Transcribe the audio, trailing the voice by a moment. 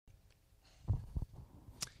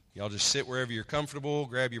Y'all just sit wherever you're comfortable,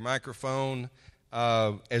 grab your microphone.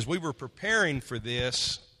 As we were preparing for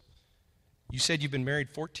this, you said you've been married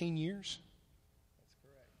 14 years?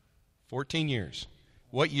 That's correct. 14 years.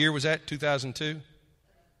 What year was that, 2002?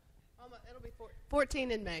 It'll be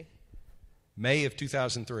 14 in May. May of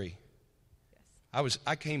 2003. Yes.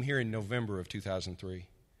 I came here in November of 2003.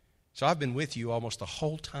 So I've been with you almost the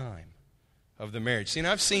whole time of the marriage. See, and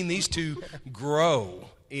I've seen these two grow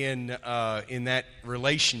in that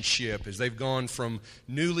relationship as they've gone from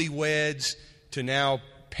newlyweds to now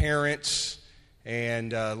parents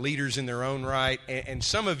and leaders in their own right. And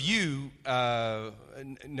some of you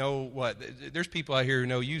know what? There's people out here who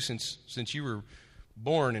know you since you were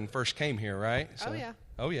born and first came here, right? So, oh, yeah.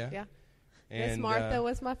 Oh, yeah. Yeah. And Miss Martha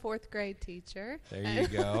was my 4th grade teacher. There you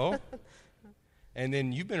go. And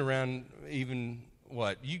then you've been around even...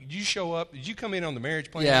 What? You show up? Did you come in on the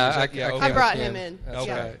marriage plan? Yeah, Okay. I brought him in. Okay,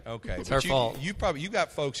 yeah. okay. It's her fault. You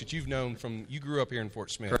got folks that you've known from. You grew up here in Fort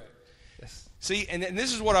Smith. Correct. Yes. See, and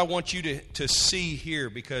this is what I want you to see here,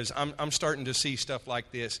 because I'm starting to see stuff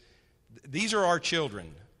like this. These are our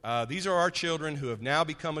children. These are our children who have now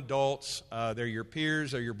become adults. They're your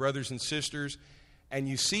peers. They're your brothers and sisters. And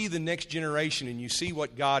you see the next generation, and you see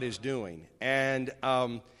what God is doing. And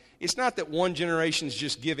it's not that one generation is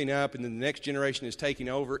just giving up and then the next generation is taking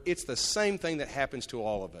over. It's the same thing that happens to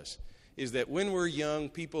all of us, is that when we're young,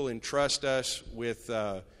 people entrust us with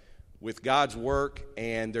God's work,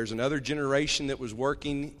 and there's another generation that was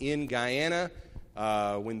working in Guyana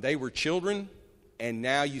when they were children, and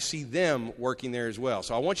now you see them working there as well.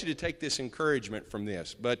 So I want you to take this encouragement from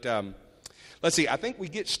this. But let's see, I think we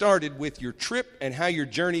get started with your trip and how your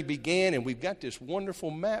journey began, and we've got this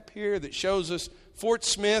wonderful map here that shows us Fort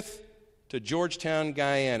Smith to Georgetown,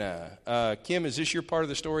 Guyana. Kim, is this your part of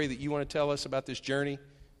the story that you want to tell us about this journey?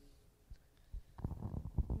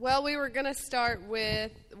 Well, we were going to start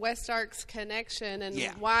with West Ark's connection and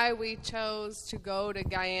why we chose to go to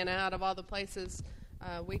Guyana out of all the places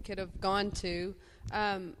we could have gone to.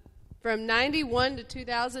 From 91 to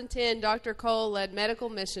 2010, Dr. Cole led medical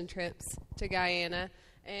mission trips to Guyana.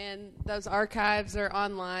 And those archives are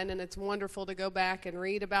online, and it's wonderful to go back and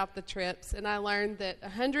read about the trips. And I learned that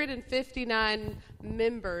 159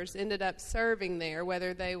 members ended up serving there,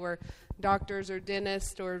 whether they were doctors or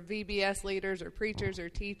dentists or VBS leaders or preachers or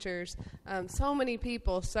teachers. So many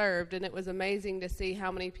people served, and it was amazing to see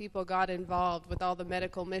how many people got involved with all the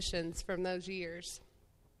medical missions from those years.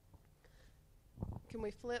 Can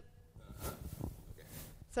we flip?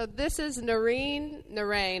 So this is Narain.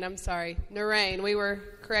 We were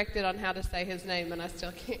corrected on how to say his name, and I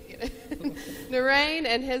still can't get it. Narain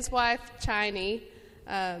and his wife, Chiny.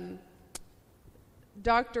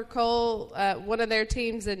 Dr. Cole, one of their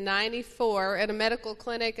teams in 94, at a medical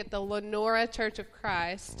clinic at the Lenora Church of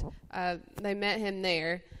Christ. They met him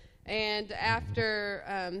there. And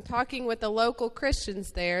after talking with the local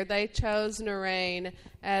Christians there, they chose Narain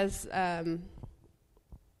as...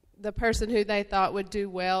 the person who they thought would do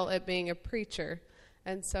well at being a preacher.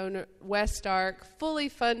 And so West Ark fully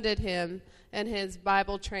funded him and his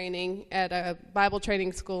Bible training at a Bible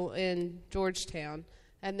training school in Georgetown.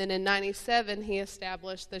 And then in 97, he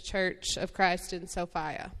established the Church of Christ in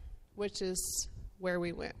Sophia, which is where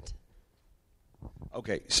we went.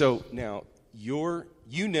 Okay, so now you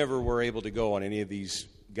never were able to go on any of these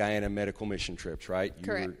Guyana medical mission trips, right?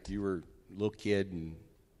 Correct. You were a little kid and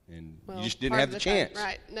well, you just didn't have the chance.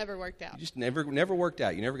 Right, never worked out. You just never worked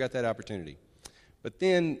out. You never got that opportunity. But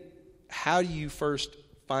then, how do you first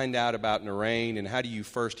find out about Narain, and how do you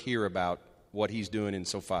first hear about what he's doing in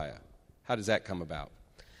Sophia? How does that come about?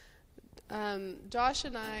 Josh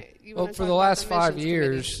and I. For the last 5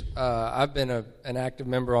 years, I've been an active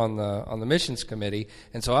member on the missions committee,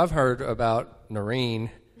 and so I've heard about Narain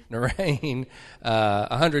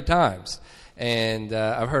 100 times, and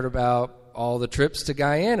I've heard about all the trips to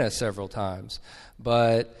Guyana several times.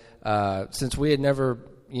 But since we had never,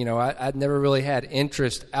 I'd never really had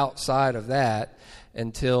interest outside of that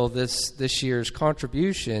until this year's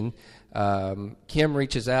contribution. Kim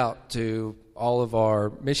reaches out to all of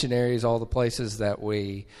our missionaries, all the places that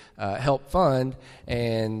we help fund,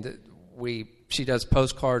 and she does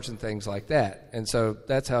postcards and things like that. And so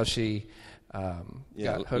that's how she got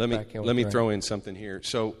hooked back in. Let me throw in something here.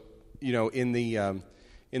 So, in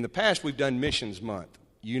the past, we've done Missions Month.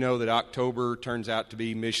 You know that October turns out to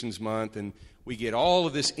be Missions Month, and we get all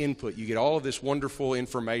of this input. You get all of this wonderful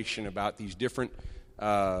information about these different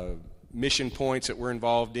mission points that we're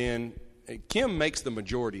involved in. Kim makes the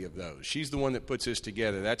majority of those. She's the one that puts this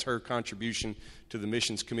together. That's her contribution to the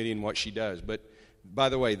Missions Committee and what she does. But, by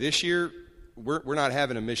the way, this year, we're not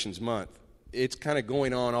having a Missions Month it's kind of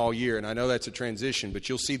going on all year, and I know that's a transition, but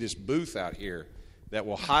you'll see this booth out here that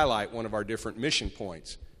will highlight one of our different mission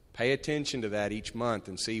points. Pay attention to that each month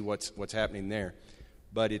and see what's happening there.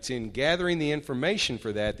 But it's in gathering the information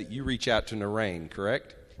for that you reach out to Narain,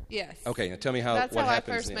 correct? Yes. Okay, now tell me what happens That's how I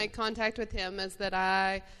first then. made contact with him, is that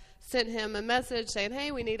I sent him a message saying,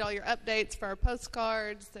 hey, we need all your updates for our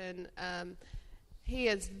postcards, and he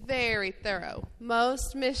is very thorough.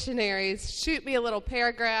 Most missionaries shoot me a little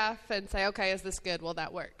paragraph and say, okay, is this good? Will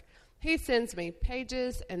that work? He sends me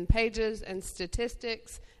pages and pages and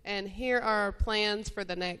statistics, and here are our plans for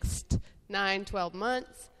the next 9-12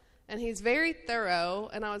 months. And he's very thorough,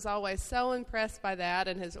 and I was always so impressed by that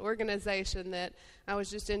and his organization that I was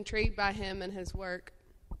just intrigued by him and his work.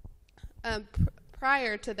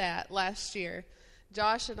 Prior to that, last year,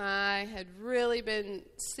 Josh and I had really been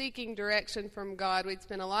seeking direction from God. We'd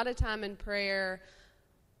spent a lot of time in prayer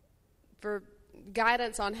for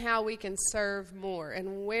guidance on how we can serve more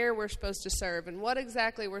and where we're supposed to serve and what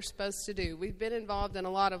exactly we're supposed to do. We've been involved in a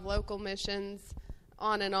lot of local missions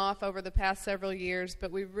on and off over the past several years,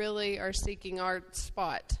 but we really are seeking our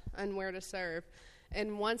spot and where to serve.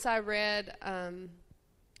 And once I read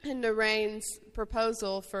Narain's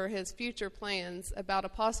proposal for his future plans about a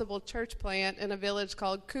possible church plant in a village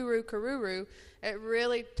called Kuru Kururu, it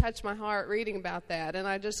really touched my heart reading about that. And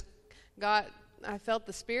I felt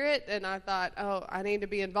the Spirit, and I thought, oh, I need to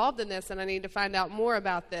be involved in this, and I need to find out more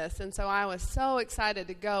about this. And so I was so excited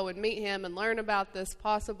to go and meet him and learn about this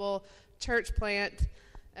possible church plant,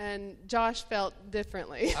 and Josh felt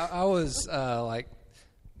differently. I was like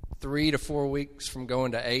 3 to 4 weeks from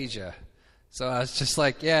going to Asia. So I was just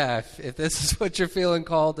like, yeah, if this is what you're feeling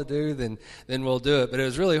called to do, then we'll do it. But it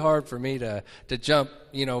was really hard for me to jump,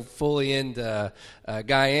 fully into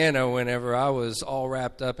Guyana whenever I was all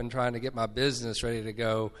wrapped up in trying to get my business ready to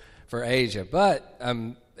go for Asia. But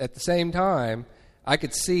at the same time, I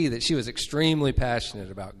could see that she was extremely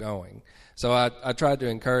passionate about going. So I tried to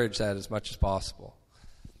encourage that as much as possible.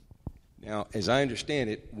 Now, as I understand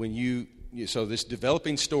it, when so this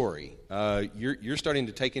developing story, you're starting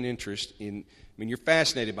to take an interest in. I mean, you're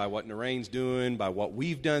fascinated by what Narain's doing, by what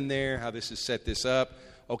we've done there, how this has set this up.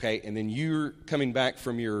 Okay, and then you're coming back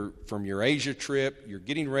from your Asia trip. You're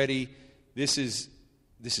getting ready. This is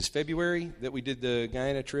February that we did the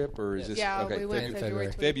Guyana trip, or is this? Yeah, okay, we went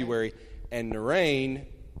February. February, and Narain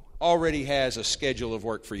already has a schedule of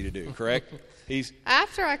work for you to do. Correct?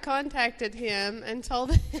 After I contacted him and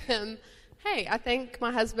told him, hey, I think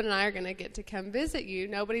my husband and I are going to get to come visit you.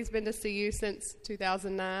 Nobody's been to see you since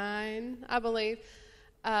 2009, I believe.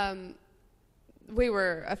 We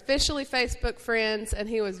were officially Facebook friends, and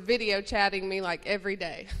he was video chatting me like every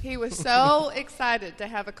day. He was so excited to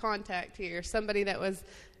have a contact here, somebody that was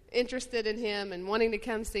interested in him and wanting to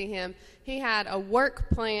come see him. He had a work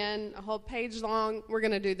plan, a whole page long. We're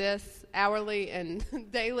going to do this hourly and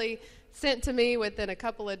daily, sent to me within a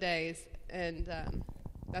couple of days, and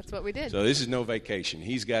that's what we did. So this is no vacation.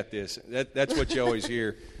 He's got this. That's what you always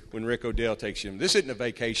hear when Rick O'Dell takes you. This isn't a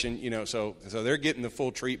vacation, so they're getting the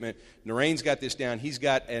full treatment. Narain's got this down. He's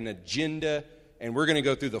got an agenda, and we're going to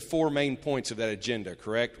go through the 4 main points of that agenda,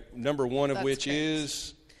 correct? Number 1 of That's which correct.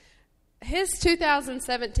 is? His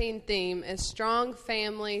 2017 theme is Strong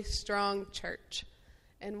Family, Strong Church.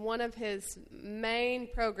 And one of his main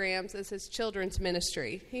programs is his children's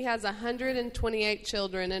ministry. He has 128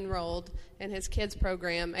 children enrolled in his kids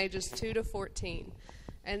program, ages 2 to 14.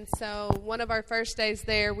 And so one of our first days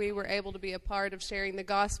there, we were able to be a part of sharing the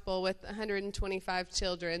gospel with 125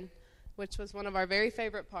 children, which was one of our very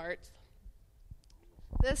favorite parts.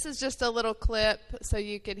 This is just a little clip so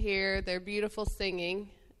you could hear their beautiful singing.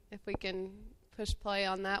 If we can push play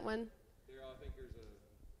on that one. I think there's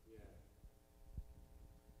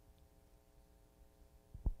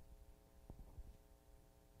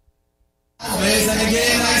Praise and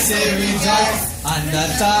again I say rejoice, and the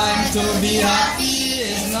time to be happy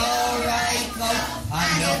is now right now,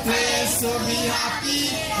 and the place to be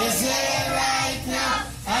happy is here right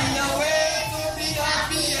now, and the way to be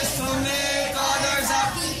happy is to make others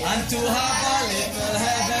happy, and to have a little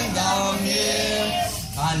heaven down here,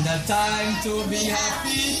 and the time to be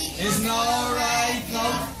happy is now right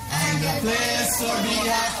now, and the place to be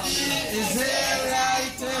happy is here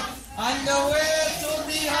right now, and the way to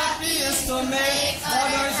be happy is to make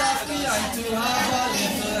others happy and to have a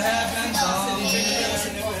little heaven down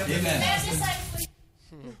here. Amen.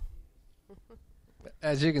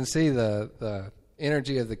 As you can see, the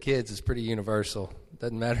energy of the kids is pretty universal.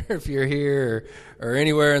 Doesn't matter if you're here or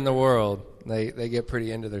anywhere in the world, they get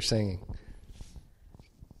pretty into their singing.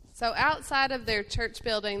 So outside of their church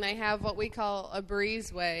building, they have what we call a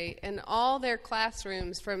breezeway, and all their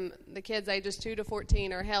classrooms from the kids ages 2 to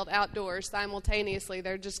 14 are held outdoors simultaneously.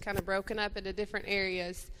 They're just kind of broken up into different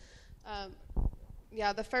areas.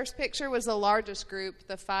 The first picture was the largest group,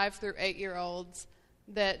 the 5 through 8-year-olds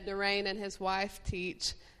that Narain and his wife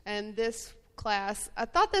teach. And this class, I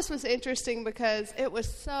thought this was interesting because it was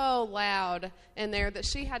so loud in there that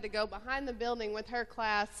she had to go behind the building with her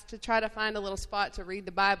class to try to find a little spot to read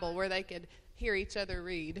the Bible where they could hear each other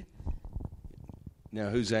read. Now,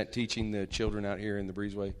 who's that teaching the children out here in the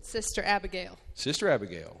breezeway? Sister Abigail. Sister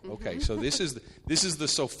Abigail. Okay, so this is the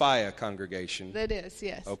Sophia congregation. That is,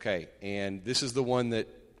 yes. Okay, and this is the one that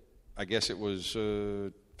I guess it was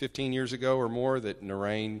 15 years ago or more that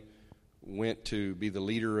Narain went to be the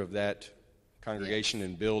leader of that congregation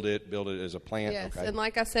and build it as a plant. Yes, okay. And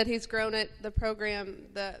like I said, he's grown it, the program,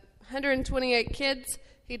 the 128 kids.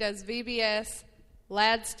 He does VBS,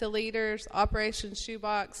 Lads to Leaders, Operation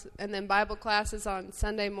Shoebox, and then Bible classes on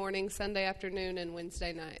Sunday morning, Sunday afternoon, and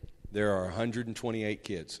Wednesday night. There are 128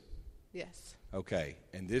 kids. Yes. Okay,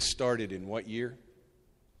 and this started in what year?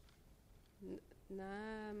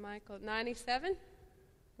 97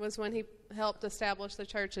 was when he helped establish the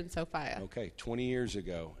church in Sophia. Okay, 20 years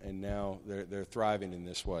ago, and now they're thriving in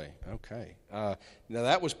this way. Okay. Now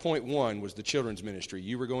that was point one, was the children's ministry.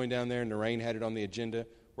 You were going down there, and Narain had it on the agenda,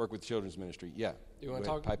 work with children's ministry. Yeah. Do you want to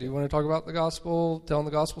talk about the gospel, telling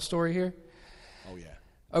the gospel story here? Oh, yeah.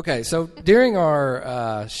 Okay, so during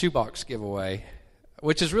our shoebox giveaway,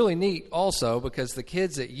 which is really neat also because the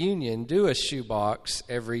kids at Union do a shoebox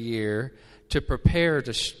every year to prepare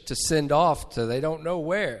to send off to they don't know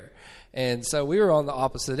where. And so we were on the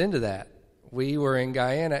opposite end of that. We were in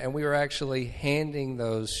Guyana, and we were actually handing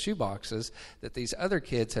those shoeboxes that these other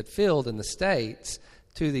kids had filled in the States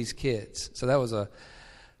to these kids. So that was a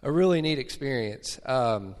really neat experience.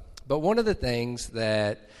 But one of the things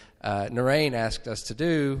that Narain asked us to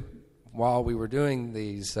do while we were doing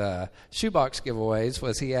these shoebox giveaways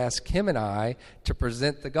was he asked Kim and I to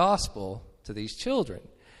present the gospel to these children.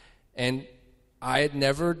 And I had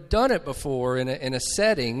never done it before in a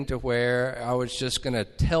setting to where I was just going to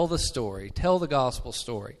tell the story, tell the gospel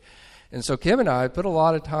story. And so Kim and I put a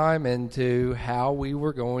lot of time into how we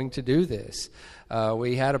were going to do this.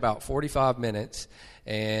 We had about 45 minutes,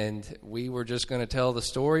 and we were just going to tell the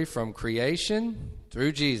story from creation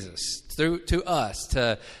through Jesus, through to us,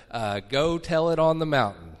 to go tell it on the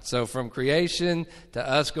mountain. So from creation to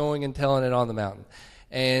us going and telling it on the mountain.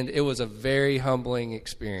 And it was a very humbling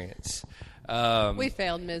experience. We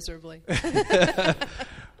failed miserably.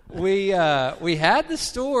 We had the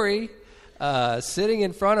story sitting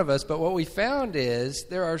in front of us, but what we found is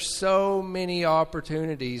there are so many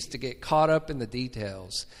opportunities to get caught up in the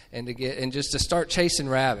details and just to start chasing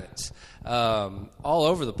rabbits all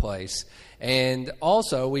over the place. And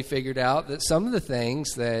also, we figured out that some of the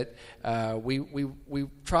things that we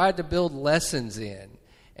tried to build lessons in.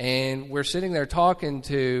 And we're sitting there talking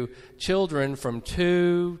to children from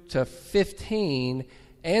 2 to 15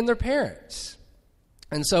 and their parents.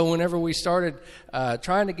 And so whenever we started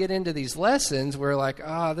trying to get into these lessons, we're like,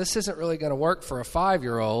 this isn't really going to work for a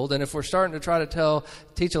 5-year-old. And if we're starting to try to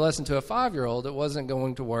teach a lesson to a 5-year-old, it wasn't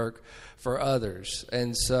going to work for others.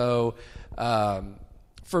 And so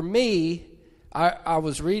for me, I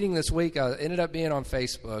was reading this week, I ended up being on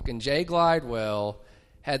Facebook, and Jay Glidewell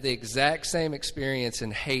had the exact same experience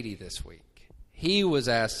in Haiti this week. He was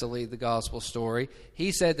asked to lead the gospel story.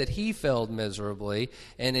 He said that he failed miserably,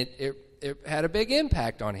 and it had a big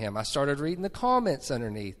impact on him. I started reading the comments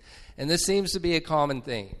underneath, and this seems to be a common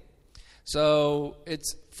theme. So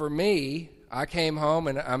it's for me, I came home,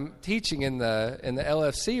 and I'm teaching in the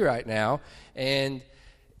LFC right now, and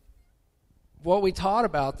what we taught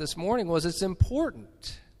about this morning was it's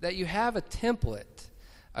important that you have a template,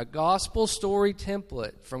 a gospel story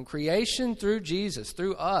template from creation through Jesus,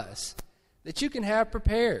 through us, that you can have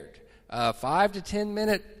prepared. 5 to 10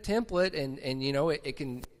 minute template, and you know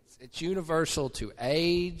it's universal to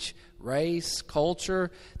age, race, culture,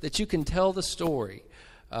 that you can tell the story.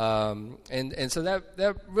 And so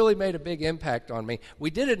that really made a big impact on me.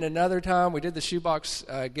 We did it another time. We did the shoebox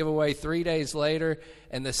giveaway 3 days later,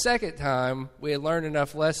 and the second time we had learned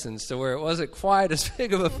enough lessons to where it wasn't quite as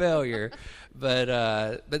big of a failure. But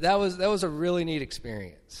that was a really neat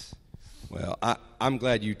experience. Well, I'm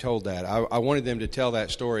glad you told that. I wanted them to tell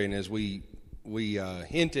that story, and as we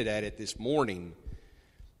hinted at it this morning,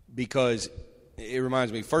 because it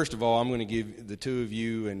reminds me, first of all, I'm going to give the two of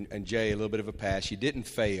you and Jay a little bit of a pass. You didn't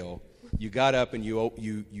fail. You got up and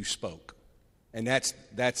you spoke. And that's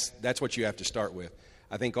what you have to start with.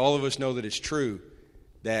 I think all of us know that it's true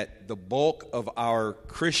that the bulk of our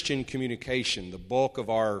Christian communication, the bulk of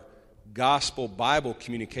our gospel Bible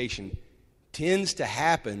communication tends to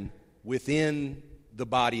happen within the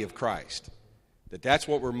body of Christ. That's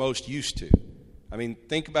what we're most used to. I mean,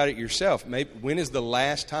 think about it yourself. When is the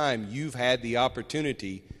last time you've had the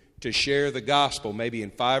opportunity to share the gospel, maybe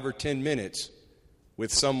in 5 or 10 minutes,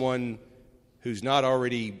 with someone who's not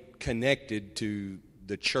already connected to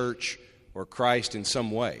the church or Christ in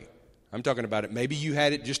some way? I'm talking about it. Maybe you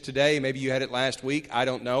had it just today. Maybe you had it last week. I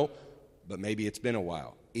don't know. But maybe it's been a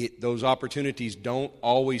while. Those opportunities don't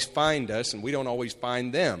always find us, and we don't always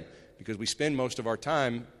find them because we spend most of our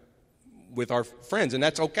time with our friends, and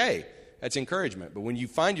that's okay. That's encouragement. But when you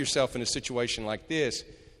find yourself in a situation like this,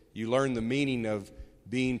 you learn the meaning of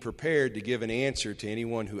being prepared to give an answer to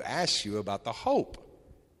anyone who asks you about the hope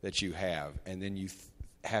that you have, and then you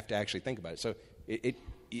have to actually think about it. So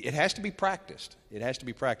it has to be practiced. It has to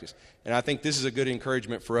be practiced. And I think this is a good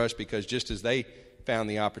encouragement for us because just as they found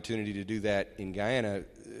the opportunity to do that in Guyana,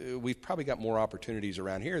 we've probably got more opportunities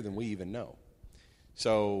around here than we even know.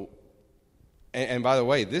 So, and by the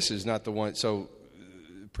way, this is not the one. So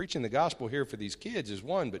preaching the gospel here for these kids is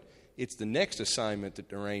one, but it's the next assignment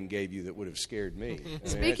that Noreen gave you that would have scared me. I mean,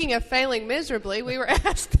 speaking of failing miserably, we were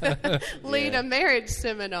asked to lead a marriage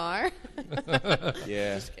seminar. I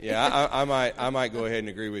might go ahead and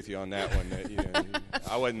agree with you on that one.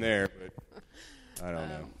 I wasn't there, but I don't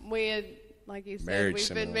know. We had, like you said,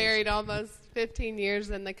 we've been married almost 15 years,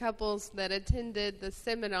 and the couples that attended the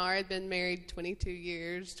seminar had been married 22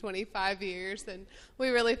 years, 25 years, and we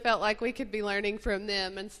really felt like we could be learning from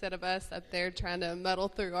them instead of us up there trying to muddle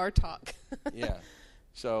through our talk. Yeah.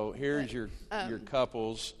 So here's your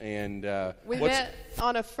couples, and we met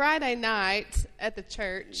on a Friday night at the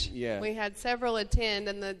church. Yeah. We had several attend,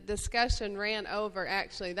 and the discussion ran over,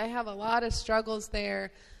 actually. They have a lot of struggles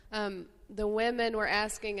there. The women were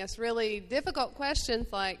asking us really difficult questions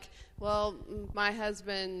like, well, my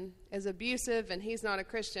husband is abusive and he's not a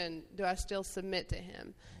Christian. Do I still submit to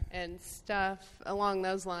him? And stuff along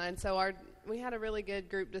those lines. So we had a really good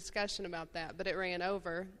group discussion about that, but it ran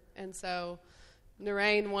over. And so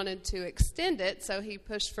Narain wanted to extend it, so he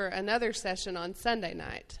pushed for another session on Sunday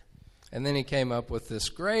night. And then he came up with this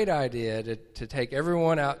great idea to take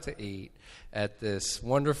everyone out to eat at this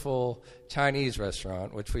wonderful Chinese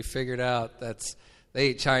restaurant, which we figured out they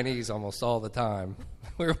eat Chinese almost all the time.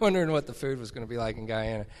 We were wondering what the food was going to be like in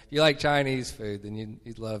Guyana. If you like Chinese food, then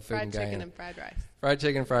you'd love food in Guyana. Fried chicken and fried rice. Fried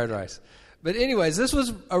chicken and fried rice. But anyways, this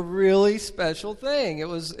was a really special thing. It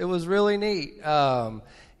was really neat. I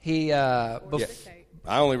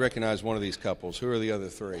only recognize one of these couples. Who are the other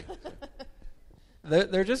three?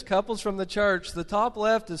 They're just couples from the church. The top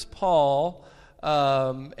left is Paul,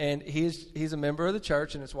 and he's a member of the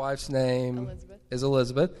church, and his wife's name is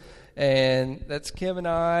Elizabeth. And that's Kim and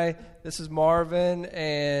I. This is Marvin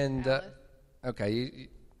and Alice.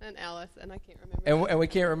 And Alice, and I can't remember. And we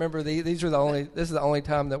can't remember these are the only. This is the only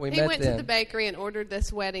time that we met them. He went to the bakery and ordered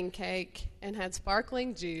this wedding cake and had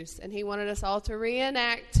sparkling juice, and he wanted us all to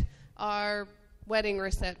reenact our wedding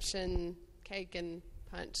reception cake and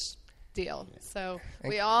punch deal. So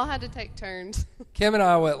we all had to take turns. Kim and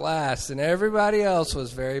I went last, and everybody else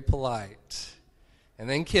was very polite. And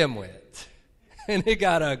then Kim went, and it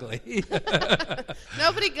got ugly.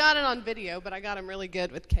 Nobody got it on video, but I got him really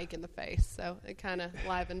good with cake in the face, so it kind of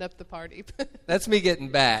livened up the party. That's me getting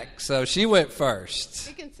back. So she went first.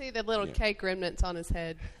 You can see the little cake remnants on his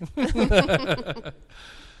head.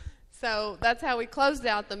 So that's how we closed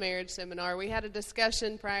out the marriage seminar. We had a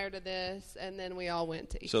discussion prior to this, and then we all went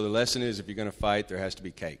to eat. So the lesson is, if you're going to fight, there has to be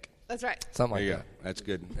cake. That's right. Something like there you that. Go.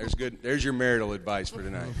 That's good. There's your marital advice for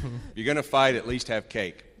tonight. If you're going to fight, at least have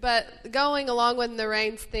cake. But going along with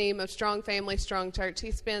Narain's theme of strong family, strong church, he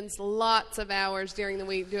spends lots of hours during the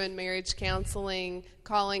week doing marriage counseling,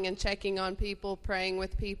 calling and checking on people, praying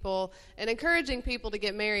with people, and encouraging people to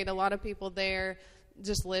get married. A lot of people there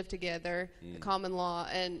just live together, the common law,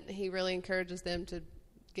 and he really encourages them to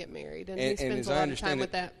get married. And he spends a lot of time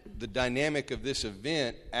with that. The dynamic of this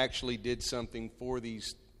event actually did something for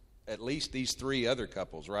at least these three other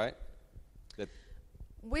couples, right?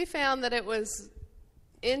 We found that it was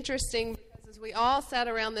interesting because as we all sat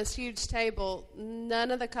around this huge table, none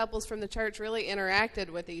of the couples from the church really interacted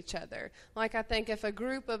with each other. Like, I think if a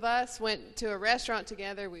group of us went to a restaurant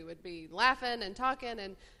together, we would be laughing and talking,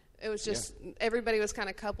 and it was just everybody was kind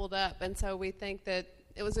of coupled up. And so we think that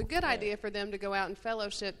it was a good idea for them to go out and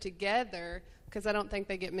fellowship together, because I don't think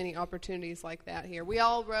they get many opportunities like that here. We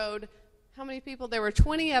all rode. How many people? There were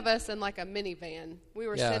 20 of us in like a minivan. We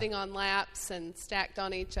were sitting on laps and stacked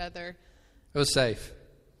on each other. It was safe.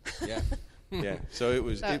 Yeah. Yeah, so it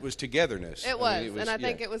was togetherness. It was, and I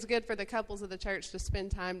think it was good for the couples of the church to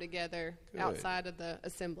spend time together outside of the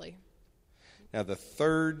assembly. Now, the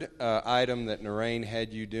third item that Narain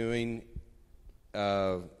had you doing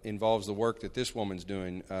involves the work that this woman's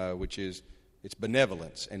doing, which is it's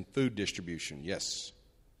benevolence and food distribution. Yes.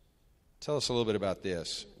 Tell us a little bit about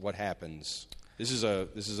this. What happens? This is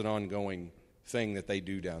an ongoing thing that they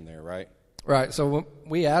do down there, right? Right. So when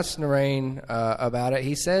we asked Narain about it,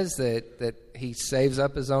 he says that he saves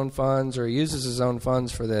up his own funds or he uses his own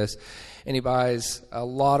funds for this, and he buys a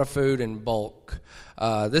lot of food in bulk.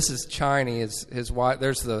 This is Chiny, his wife.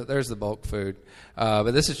 There's the bulk food,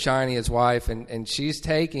 but this is Chiny, his wife, and she's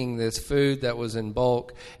taking this food that was in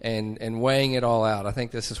bulk and weighing it all out. I think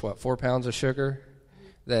this is 4 pounds of sugar.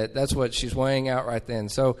 That's what she's weighing out right then.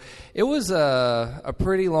 So it was a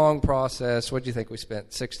pretty long process. What do you think we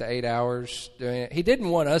spent 6 to 8 hours doing it? He didn't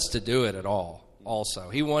want us to do it at all. Also,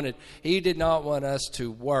 he did not want us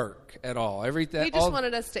to work at all. He just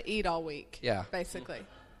wanted us to eat all week. Yeah, basically.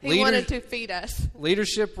 He wanted to feed us.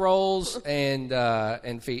 Leadership roles and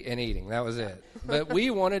eating. That was it. But we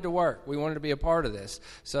wanted to work. We wanted to be a part of this.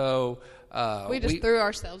 So we just threw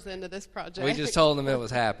ourselves into this project. We just told them it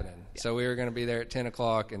was happening. Yeah. So we were going to be there at 10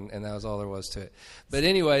 o'clock, and that was all there was to it. But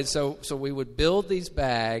anyway, so we would build these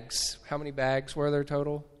bags. How many bags were there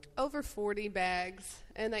total? Over 40 bags,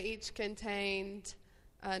 and they each contained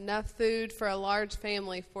enough food for a large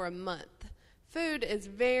family for a month. Food is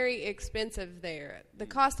very expensive there. The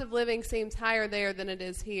cost of living seems higher there than it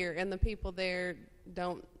is here, and the people there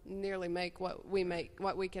don't nearly make what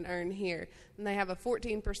we can earn here. And they have a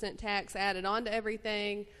 14% tax added onto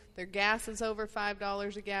everything. Their gas is over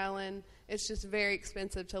 $5 a gallon. It's just very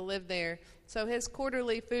expensive to live there. So his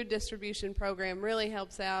quarterly food distribution program really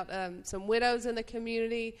helps out some widows in the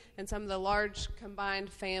community and some of the large combined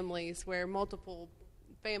families where multiple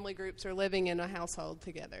family groups are living in a household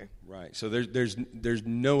together. Right. So there's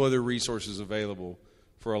no other resources available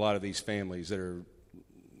for a lot of these families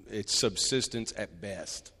it's subsistence at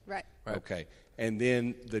best. Right. Okay. And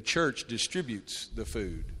then the church distributes the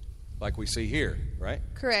food like we see here, right?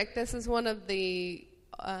 Correct. This is one of the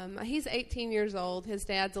he's 18 years old. His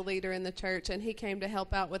dad's a leader in the church, and he came to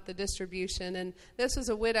help out with the distribution. And this was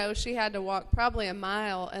a widow. She had to walk probably a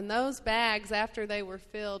mile, and those bags, after they were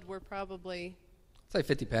filled, were probably... Say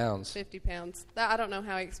 50 pounds. 50 pounds. I don't know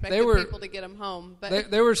how he expected people to get them home. But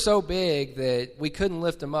they were so big that we couldn't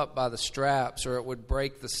lift them up by the straps, or it would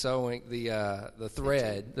break the sewing, the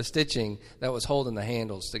thread, the stitching that was holding the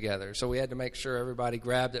handles together. So we had to make sure everybody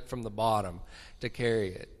grabbed it from the bottom to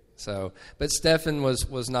carry it. So, but Stephen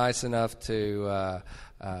was nice enough to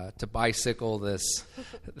bicycle this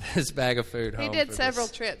bag of food home. He did several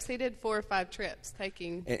trips. He did 4 or 5 trips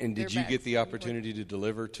taking. And did you get the opportunity to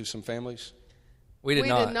deliver to some families? We did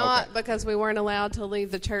not okay. Because we weren't allowed to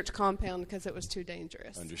leave the church compound because it was too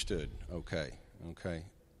dangerous. Understood. Okay.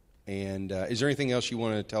 And is there anything else you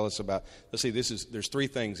want to tell us about? Let's see. There's 3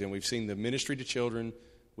 things, and we've seen the ministry to children.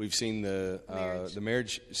 We've seen the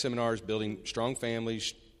marriage seminars, building strong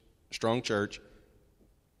families, strong church.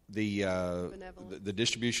 The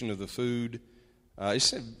distribution of the food.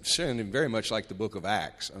 It's sounding very much like the Book of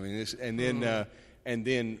Acts. I mean, and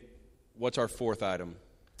then what's our 4th item?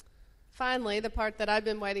 Finally, the part that I've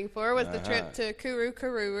been waiting for was the trip to Kuru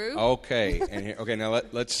Karuru. Okay. Now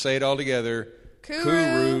let's say it all together.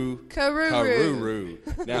 Kuru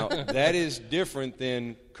Karuru. Now that is different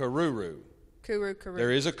than Karuru. Kuru Karuru.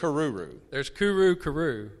 There is a Karuru. There's Kuru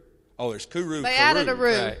Karu. Oh, there's Kuru. They Karuru. added a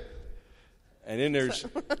roo. Right. And then there's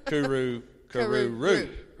Kuru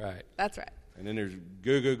Karuru. Right. That's right. And then there's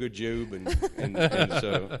Goo and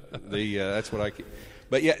so that's what I keep.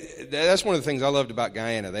 But yeah, that's one of the things I loved about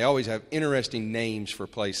Guyana. They always have interesting names for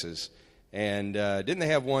places. And didn't they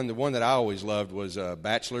have one? The one that I always loved was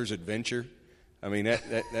Bachelor's Adventure. I mean,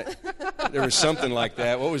 that there was something like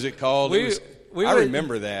that. What was it called? I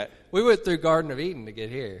remember that. We went through Garden of Eden to get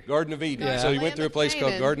here. Garden of Eden. Yeah. So you went through a place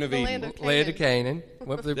called Garden of Eden. Land of Canaan.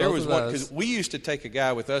 Went through there both was of one those. because we used to take a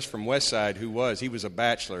guy with us from Westside he was a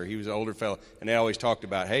bachelor. He was an older fellow, and they always talked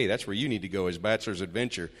about, hey, that's where you need to go as Bachelor's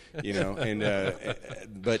Adventure, And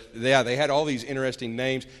but yeah, they had all these interesting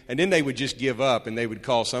names, and then they would just give up, and they would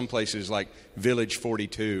call some places like Village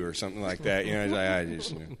 42 or something like that.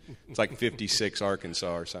 It's like 56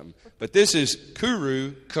 Arkansas or something. But this is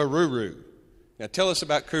Kuru Karuru. Now tell us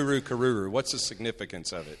about Kuru Karuru. What's the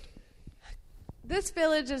significance of it? This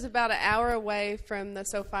village is about an hour away from the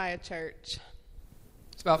Sophia Church.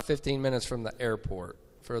 It's about 15 minutes from the airport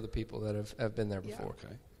for the people that have been there before. Yeah.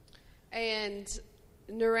 Okay. And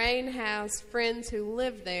Narain has friends who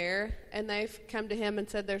live there, and they've come to him and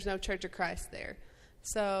said there's no Church of Christ there.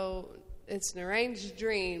 So it's Narain's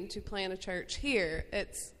dream to plant a church here.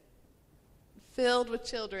 It's filled with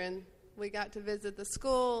children. We got to visit the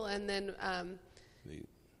school, and then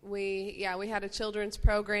we had a children's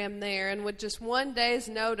program there, and with just one day's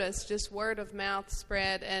notice, just word of mouth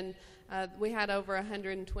spread, and we had over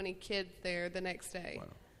 120 kids there the next day. Wow.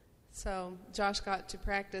 So Josh got to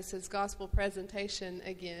practice his gospel presentation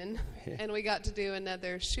again, and we got to do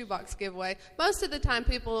another shoebox giveaway. Most of the time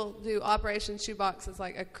people do Operation Shoebox as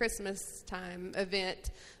like a Christmas time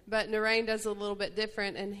event, but Narain does a little bit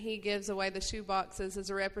different, and he gives away the shoeboxes as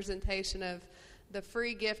a representation of the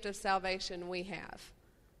free gift of salvation we have.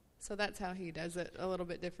 So that's how he does it, a little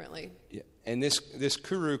bit differently. Yeah. And this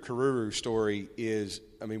Kuru Karuru story is,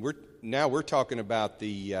 I mean, we're talking about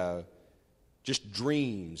the just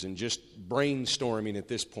dreams and just brainstorming at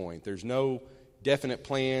this point. There's no definite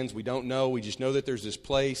plans. We don't know. We just know that there's this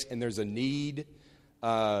place and there's a need.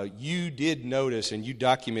 You did notice and you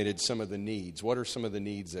documented some of the needs. What are some of the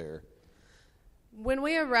needs there? When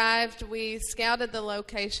we arrived, we scouted the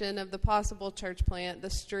location of the possible church plant,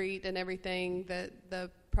 the street and everything that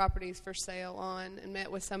the properties for sale on, and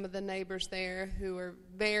met with some of the neighbors there who were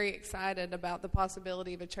very excited about the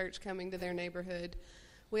possibility of a church coming to their neighborhood.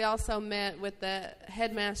 We also met with the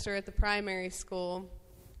headmaster at the primary school.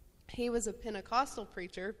 He was a Pentecostal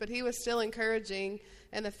preacher, but he was still encouraging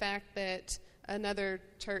in the fact that another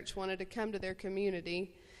church wanted to come to their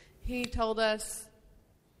community. He told us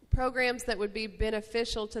programs that would be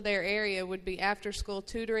beneficial to their area would be after-school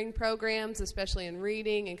tutoring programs, especially in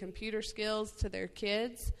reading and computer skills to their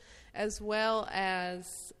kids, as well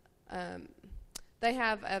as they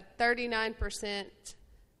have a 39%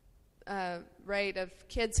 rate of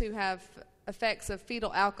kids who have effects of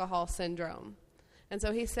fetal alcohol syndrome. And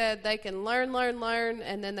so he said they can learn,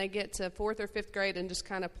 and then they get to 4th or 5th grade and just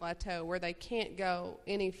kind of plateau where they can't go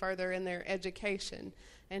any further in their education.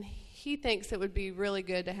 And he thinks it would be really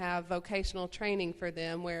good to have vocational training for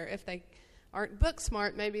them where if they aren't book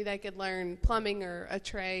smart, maybe they could learn plumbing or a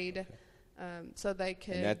trade so they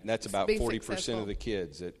could And that's about 40% of the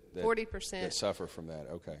kids that 40% that suffer from that.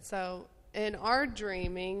 Okay. So in our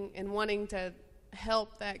dreaming and wanting to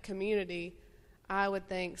help that community, I would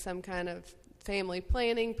think some kind of family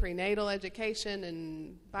planning, prenatal education,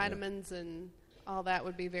 and vitamins and all that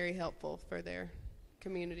would be very helpful for their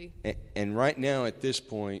community. And right now at this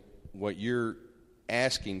point, what you're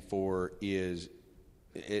asking for is,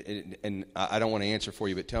 and I don't want to answer for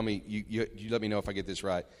you, but tell me, you let me know if I get this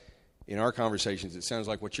right. In our conversations, it sounds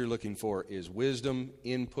like what you're looking for is wisdom,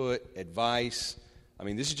 input, advice. I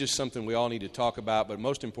mean, this is just something we all need to talk about, but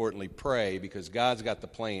most importantly, pray, because God's got the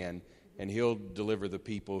plan, and He'll deliver the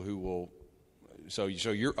people who will. So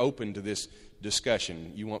you're open to this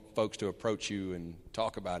discussion. You want folks to approach you and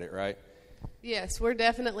talk about it, right? Yes, we're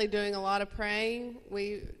definitely doing a lot of praying.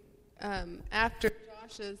 We, after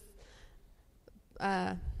Josh's,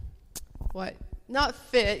 not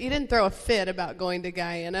fit. You didn't throw a fit about going to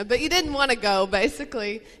Guyana, but you didn't want to go,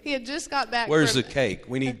 basically. He had just got back. Where's the cake?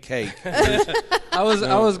 We need cake. I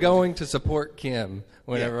was going to support Kim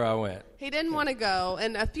whenever I went. He didn't want to go,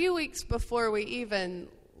 and a few weeks before we even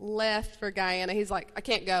left for Guyana, he's like, I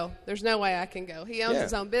can't go. There's no way I can go. He owns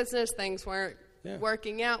his own business. Things weren't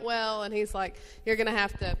working out well, and he's like, you're going to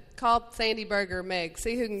have to call Sandy Berger or Meg,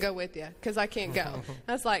 see who can go with you, because I can't go.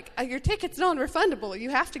 I was like, your ticket's non-refundable. You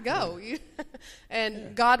have to go.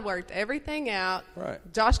 And God worked everything out. Right.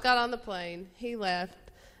 Josh got on the plane. He left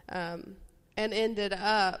and ended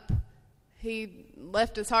up, he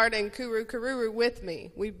left his heart in Kuru Karuru with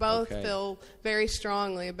me. We both feel very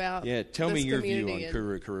strongly about tell me your view on and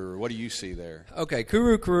Kuru Karuru. What do you see there? Okay,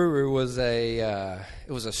 Kuru Karuru was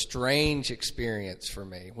a strange experience for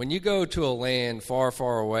me. When you go to a land far,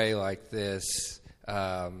 far away like this,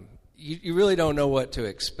 you really don't know what to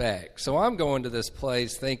expect. So I'm going to this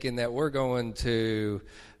place thinking that we're going to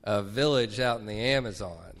a village out in the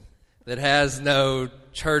Amazon that has no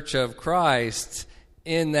Church of Christ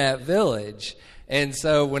in that village. And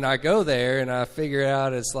so when I go there and I figure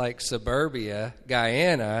out it's like suburbia,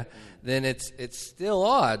 Guyana, then it's still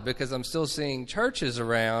odd because I'm still seeing churches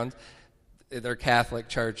around. They're Catholic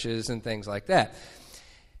churches and things like that.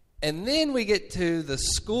 And then we get to the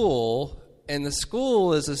school, and the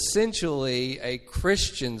school is essentially a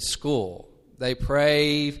Christian school. They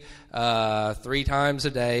pray 3 times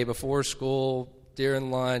a day, before school,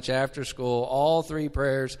 during lunch, after school. All 3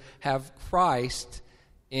 prayers have Christ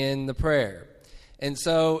in the prayer. And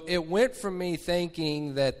so it went from me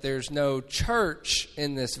thinking that there's no church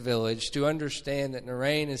in this village to understand that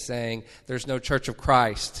Narain is saying there's no Church of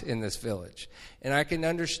Christ in this village. And I can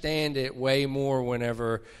understand it way more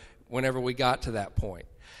whenever we got to that point.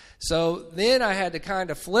 So then I had to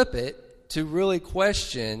kind of flip it to really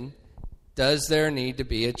question, does there need to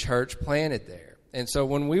be a church planted there? And so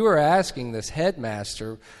when we were asking this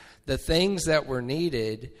headmaster the things that were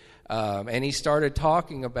needed, and he started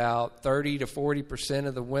talking about 30 to 40%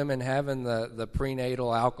 of the women having the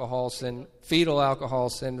prenatal fetal alcohol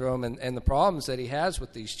syndrome, and the problems that he has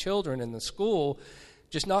with these children in the school,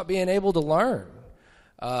 just not being able to learn.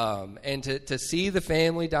 And to see the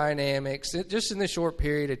family dynamics, just in the short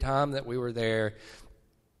period of time that we were there,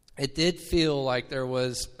 it did feel like there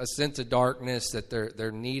was a sense of darkness, that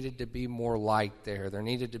there needed to be more light there. There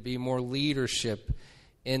needed to be more leadership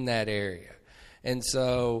in that area. And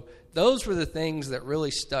so those were the things that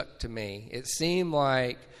really stuck to me. It seemed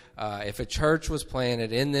like if a church was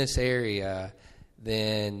planted in this area,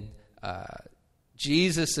 then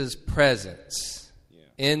Jesus' presence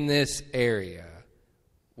in this area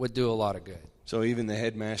would do a lot of good. So even the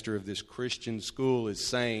headmaster of this Christian school is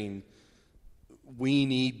saying we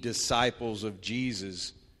need disciples of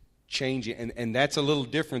Jesus changing. And that's a little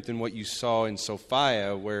different than what you saw in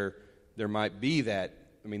Sophia, where there might be that.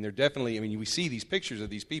 I mean, we see these pictures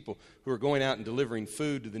of these people who are going out and delivering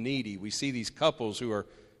food to the needy. We see these couples who are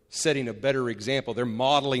setting a better example. They're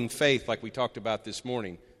modeling faith like we talked about this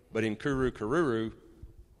morning. But in Karuru,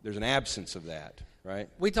 there's an absence of that, right?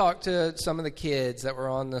 We talked to some of the kids that were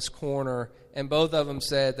on this corner, and both of them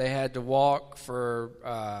said they had to walk for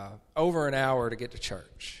over an hour to get to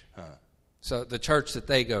church. So the church that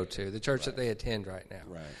they go to, the church that they attend right now.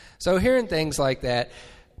 Right. So hearing things like that.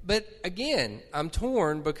 But again, I'm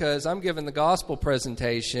torn because I'm giving the gospel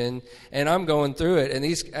presentation and I'm going through it,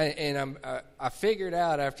 and I figured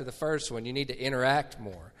out after the first one you need to interact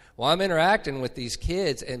more. Well, I'm interacting with these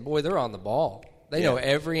kids, and boy, they're on the ball. They know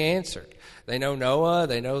every answer. They know Noah.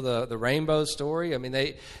 They know the rainbow story. I mean,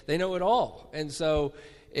 they know it all. And so,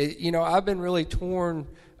 I've been really torn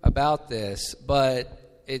about this,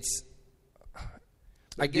 but it's.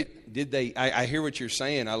 I hear what you're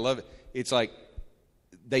saying. I love it. It's like,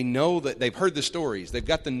 they know that they've heard the stories. They've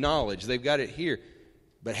got the knowledge. They've got it here.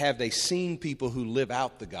 But have they seen people who live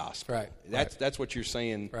out the gospel? Right. That's what you're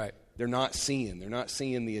saying. Right. They're not seeing. They're not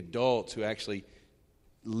seeing the adults who actually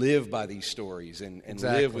live by these stories and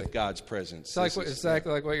live with God's presence. It's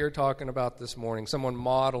exactly like what you're talking about this morning. Someone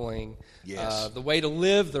modeling the way to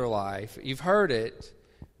live their life. You've heard it.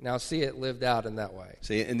 Now see it lived out in that way.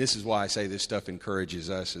 See, and this is why I say this stuff encourages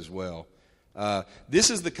us as well. This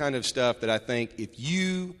is the kind of stuff that I think if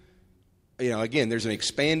again, there's an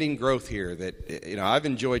expanding growth here that, I've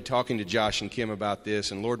enjoyed talking to Josh and Kim about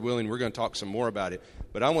this, and Lord willing, we're going to talk some more about it.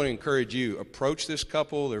 But I want to encourage you, approach this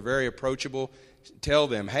couple. They're very approachable. Tell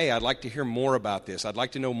them, hey, I'd like to hear more about this. I'd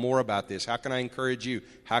like to know more about this. How can I encourage you?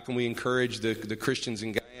 How can we encourage the Christians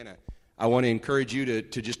in Guyana? I want to encourage you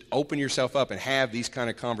to just open yourself up and have these kind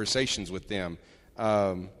of conversations with them.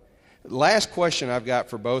 Last question I've got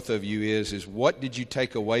for both of you is what did you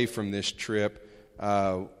take away from this trip,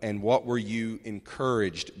 and what were you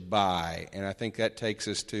encouraged by? And I think that takes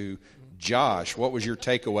us to Josh. What was your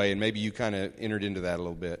takeaway? And maybe you kind of entered into that a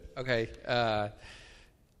little bit. Okay.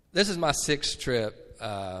 This is my 6th trip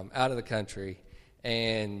out of the country,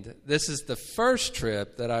 and this is the first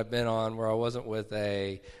trip that I've been on where I wasn't with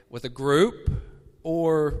a group,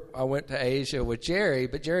 or I went to Asia with Jerry,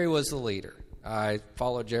 but Jerry was the leader. I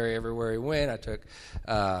followed Jerry everywhere he went. I took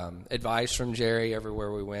advice from Jerry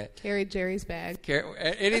everywhere we went. Carried Jerry's bag.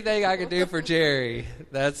 Anything I could do for Jerry,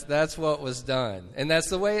 that's what was done. And that's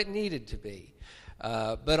the way it needed to be.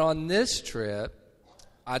 But on this trip,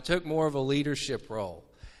 I took more of a leadership role.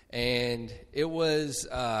 And it was,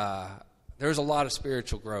 there was a lot of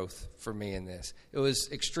spiritual growth for me in this. It was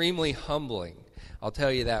extremely humbling, I'll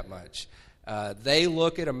tell you that much. They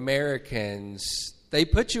look at Americans. They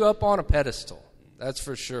put you up on a pedestal, that's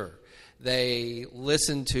for sure. They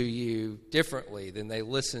listen to you differently than they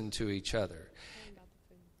listen to each other.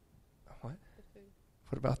 What? The food.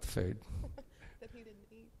 What about the food? That he didn't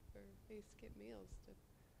eat, or he skipped meals to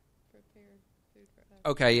prepare food for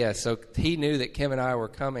us. Okay, yeah, so he knew that Kim and I were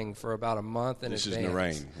coming for about a month in advance. This is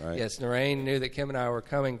Narain, right? Yes, Narain knew that Kim and I were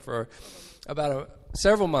coming for about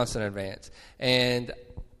several months in advance. And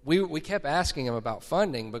we kept asking him about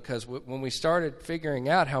funding because when we started figuring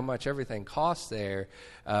out how much everything costs there,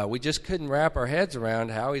 we just couldn't wrap our heads around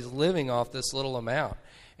how he's living off this little amount.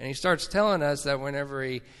 And he starts telling us that whenever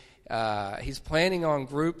he's planning on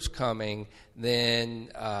groups coming, then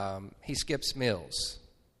he skips meals.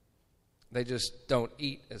 They just don't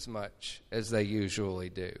eat as much as they usually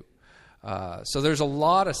do. So there's a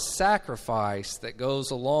lot of sacrifice that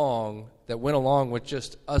went along with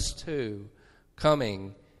just us two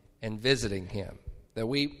coming and visiting him, that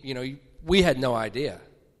we had no idea.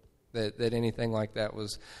 that anything like that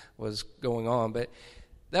was going on. But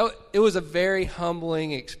it was a very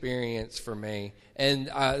humbling experience for me. And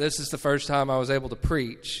this is the first time I was able to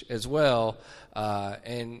preach as well.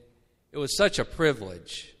 And it was such a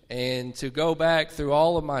privilege. And to go back through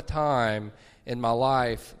all of my time in my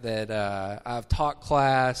life that I've taught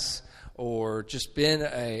class or just been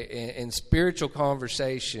in spiritual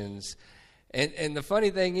conversations. And the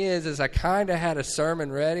funny thing is I kind of had a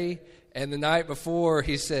sermon ready, and the night before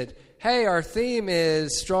he said, hey, our theme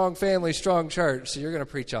is strong family, strong church, so you're going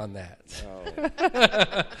to preach on that.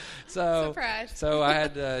 Oh. Surprise. So I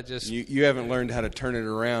had to just... You haven't learned how to turn it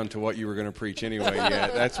around to what you were going to preach anyway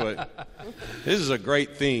yet. That's what... This is a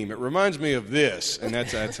great theme. It reminds me of this, and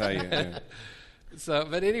that's how you... Yeah. So,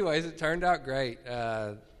 but anyways, it turned out great.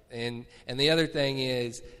 And the other thing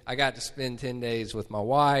is I got to spend 10 days with my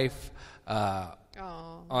wife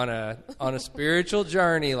on a spiritual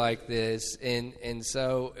journey like this, and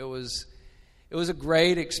so it was a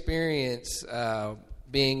great experience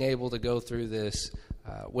being able to go through this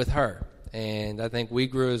with her. And I think we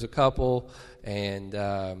grew as a couple, and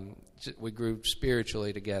we grew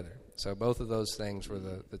spiritually together. So both of those things were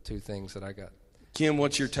the two things that I got. Kim,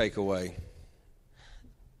 what's your takeaway?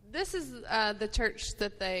 This is the church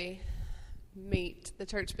that they meet, the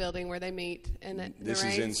church building where they meet. And this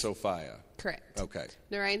is in Sophia. Correct. Okay.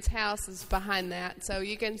 Narain's house is behind that. So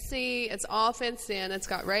you can see it's all fenced in. It's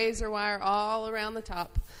got razor wire all around the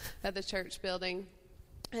top of the church building.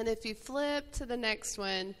 And if you flip to the next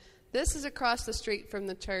one, this is across the street from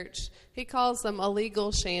the church. He calls them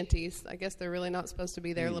illegal shanties. I guess they're really not supposed to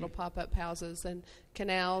be there, little pop-up houses and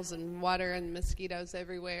canals and water and mosquitoes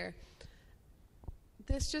everywhere.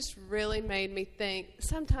 This just really made me think.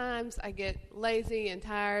 Sometimes I get lazy and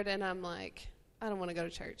tired, and I'm like, I don't want to go to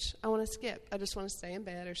church. I want to skip. I just want to stay in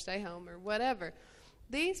bed or stay home or whatever.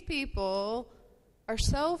 These people are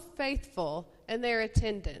so faithful in their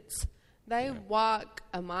attendance. They walk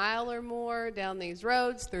a mile or more down these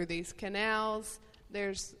roads, through these canals.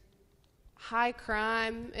 There's high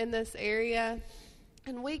crime in this area.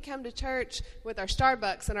 And we come to church with our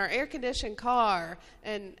Starbucks and our air-conditioned car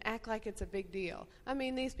and act like it's a big deal. I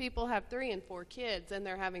mean, these people have 3 and 4 kids, and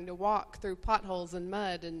they're having to walk through potholes and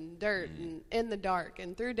mud and dirt and in the dark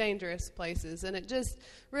and through dangerous places. And it just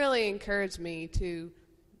really encouraged me to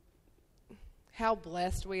how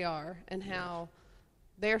blessed we are and how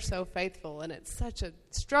they're so faithful. And it's such a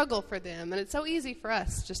struggle for them. And it's so easy for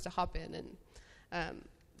us just to hop in. And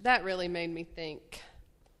that really made me think.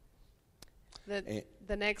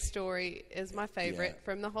 The next story is my favorite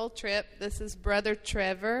from the whole trip. This is Brother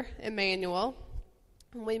Trevor Emmanuel.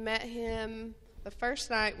 We met him the first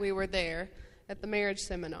night we were there at the marriage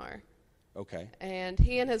seminar. Okay. And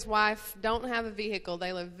he and his wife don't have a vehicle.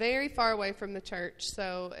 They live very far away from the church.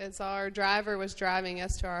 So as our driver was driving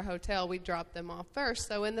us to our hotel, we dropped them off first.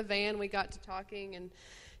 So in the van, we got to talking, and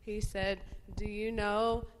he said, do you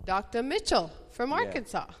know Dr. Mitchell from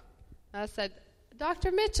Arkansas? I said,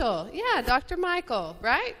 Dr. Mitchell, yeah, Dr. Michael,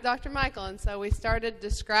 right? Dr. Michael. And so we started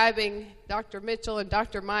describing Dr. Mitchell and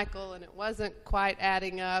Dr. Michael, and it wasn't quite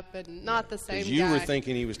adding up and not the same guy. You were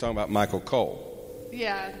thinking he was talking about Michael Cole.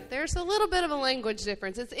 Yeah, there's a little bit of a language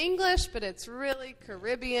difference. It's English, but it's really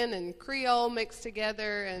Caribbean and Creole mixed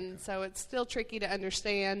together, and so it's still tricky to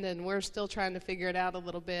understand, and we're still trying to figure it out a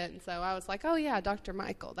little bit. And so I was like, oh, yeah, Dr.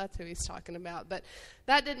 Michael, that's who he's talking about. But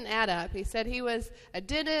that didn't add up. He said he was a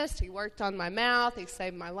dentist. He worked on my mouth. He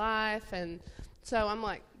saved my life. And so I'm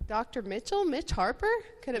like, Dr. Mitchell? Mitch Harper?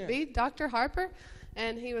 Could it be Dr. Harper?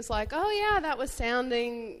 And he was like, oh, yeah, that was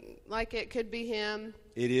sounding like it could be him.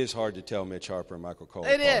 It is hard to tell Mitch Harper and Michael Cole.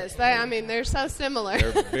 It is. They're so similar.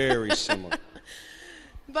 They're very similar.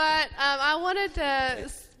 But I wanted to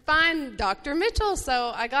find Dr. Mitchell,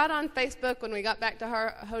 so I got on Facebook when we got back to our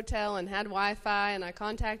hotel and had Wi-Fi, and I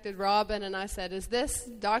contacted Robin, and I said, is this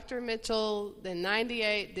Dr. Mitchell in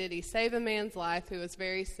 98? Did he save a man's life who was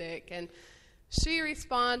very sick? And she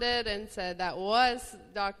responded and said that was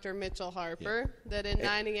Dr. Mitchell Harper, that in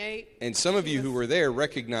 98. And some of you who were there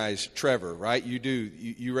recognize Trevor, right? You do.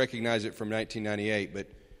 You recognize it from 1998. But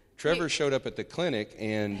Trevor showed up at the clinic,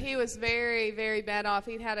 and he was very, very bad off.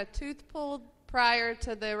 He'd had a tooth pulled prior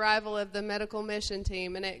to the arrival of the medical mission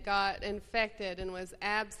team, and it got infected and was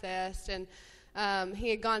abscessed, and he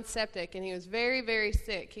had gone septic, and he was very, very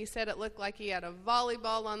sick. He said it looked like he had a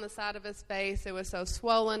volleyball on the side of his face. It was so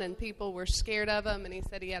swollen, and people were scared of him, and he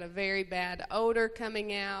said he had a very bad odor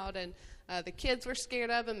coming out, and the kids were scared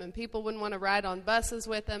of him, and people wouldn't want to ride on buses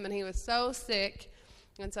with him, and he was so sick.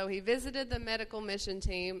 And so he visited the medical mission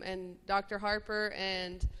team, and Dr. Harper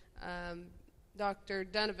and Dr.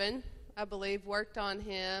 Donovan, I believe, worked on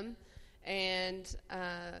him. and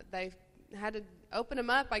they had to open him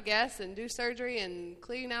up, I guess, and do surgery and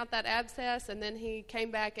clean out that abscess, and then he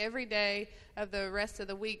came back every day of the rest of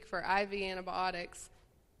the week for IV antibiotics.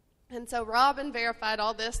 And so Robin verified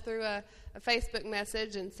all this through a Facebook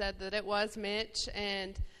message and said that it was Mitch,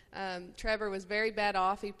 and Trevor was very bad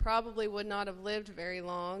off. He probably would not have lived very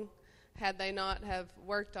long had they not have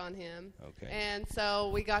worked on him. Okay. And so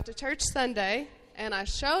we got to church Sunday, and I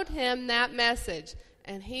showed him that message,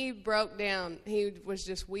 and he broke down. He was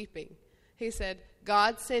just weeping. He said,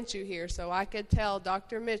 God sent you here so I could tell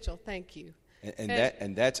Dr. Mitchell, thank you.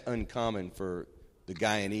 And that's uncommon for the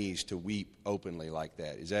Guyanese to weep openly like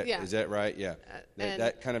that. Is that right? Yeah.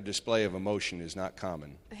 That kind of display of emotion is not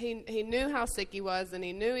common. He knew how sick he was, and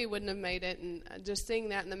he knew he wouldn't have made it, and just seeing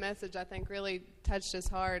that in the message, I think, really touched his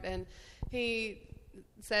heart. And he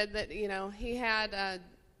said that, he had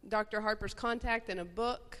Dr. Harper's contact in a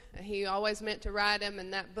book. He always meant to write him,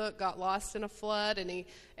 and that book got lost in a flood. And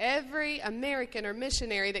every American or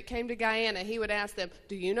missionary that came to Guyana, he would ask them,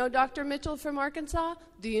 do you know Dr. Mitchell from Arkansas?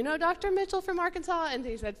 Do you know Dr. Mitchell from Arkansas? And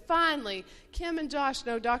he said, finally, Kim and Josh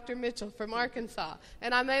know Dr. Mitchell from Arkansas.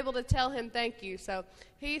 And I'm able to tell him thank you. So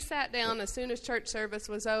he sat down as soon as church service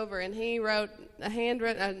was over, and he wrote a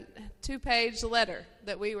 2-page letter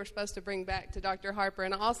that we were supposed to bring back to Dr. Harper.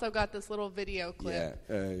 And I also got this little video clip.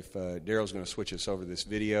 Yeah, if Daryl's going to switch us over to this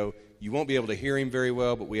video, you won't be able to hear him very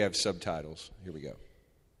well, but we have subtitles. Here we go.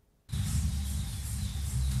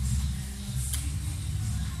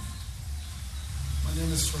 My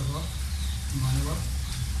name is Trevor Emmanuel.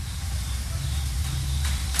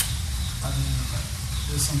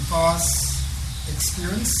 There's some past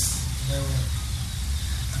experience that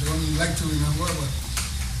I don't like to remember, but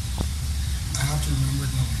I have to remember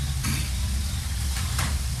it now.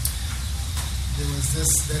 There was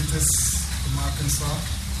this dentist from Arkansas,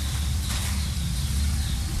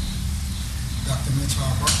 Dr. Mitch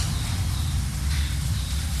Harper,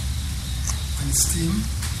 and his team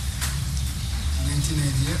in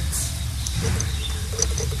 1988.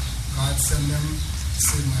 God sent them to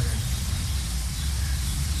save my life.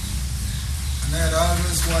 And I had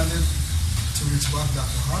always wanted to reach back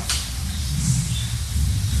Dr. Hart,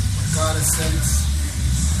 but God has sent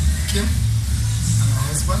Kim and her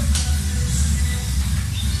husband,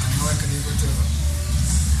 and now I can be able to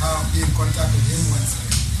be in contact with him once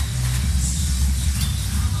again.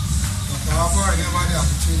 Dr. Harper, I never had the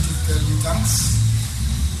opportunity to tell you thanks.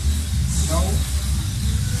 Now,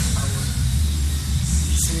 I will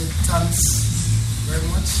say thanks very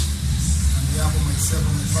much on behalf of myself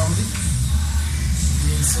and my family,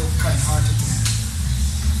 being so kind-hearted to me.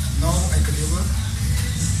 And now I can be able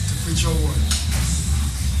to preach your word.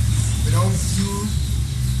 Without you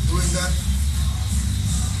doing that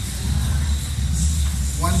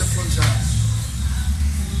wonderful job,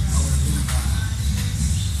 I would have been a God.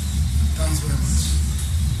 Thanks very much.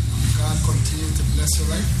 God continue to bless your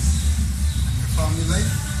life, and your family life,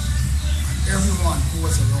 and everyone who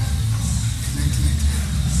was around in 1988.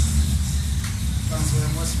 Thanks very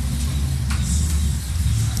much for joining me.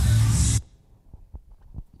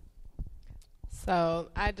 So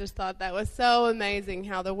I just thought that was so amazing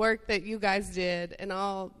how the work that you guys did and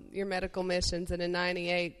all your medical missions and in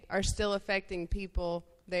 98 are still affecting people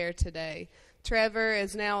there today. Trevor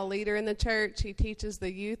is now a leader in the church. He teaches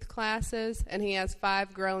the youth classes, and he has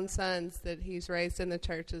 5 grown sons that he's raised in the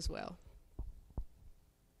church as well.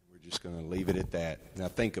 We're just going to leave it at that. Now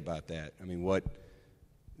think about that. I mean,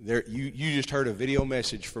 you just heard a video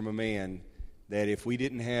message from a man that if we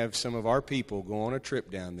didn't have some of our people go on a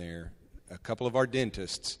trip down there, a couple of our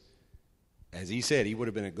dentists, as he said, he would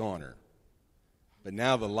have been a goner. But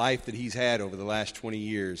now the life that he's had over the last 20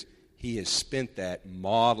 years, he has spent that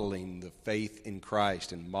modeling the faith in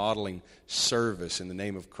Christ and modeling service in the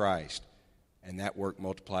name of Christ. And that work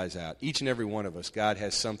multiplies out. Each and every one of us, God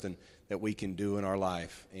has something that we can do in our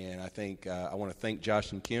life. And I think I want to thank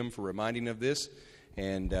Josh and Kim for reminding of this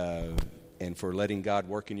and for letting God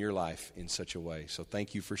work in your life in such a way. So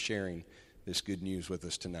thank you for sharing this good news with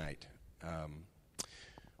us tonight.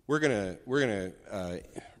 We're gonna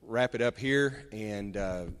wrap it up here, and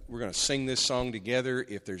we're gonna sing this song together.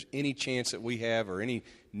 If there's any chance that we have or any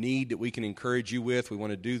need that we can encourage you with, we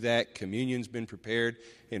want to do that. Communion's been prepared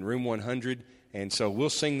in room 100, and so we'll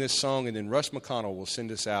sing this song, and then Russ McConnell will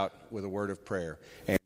send us out with a word of prayer. And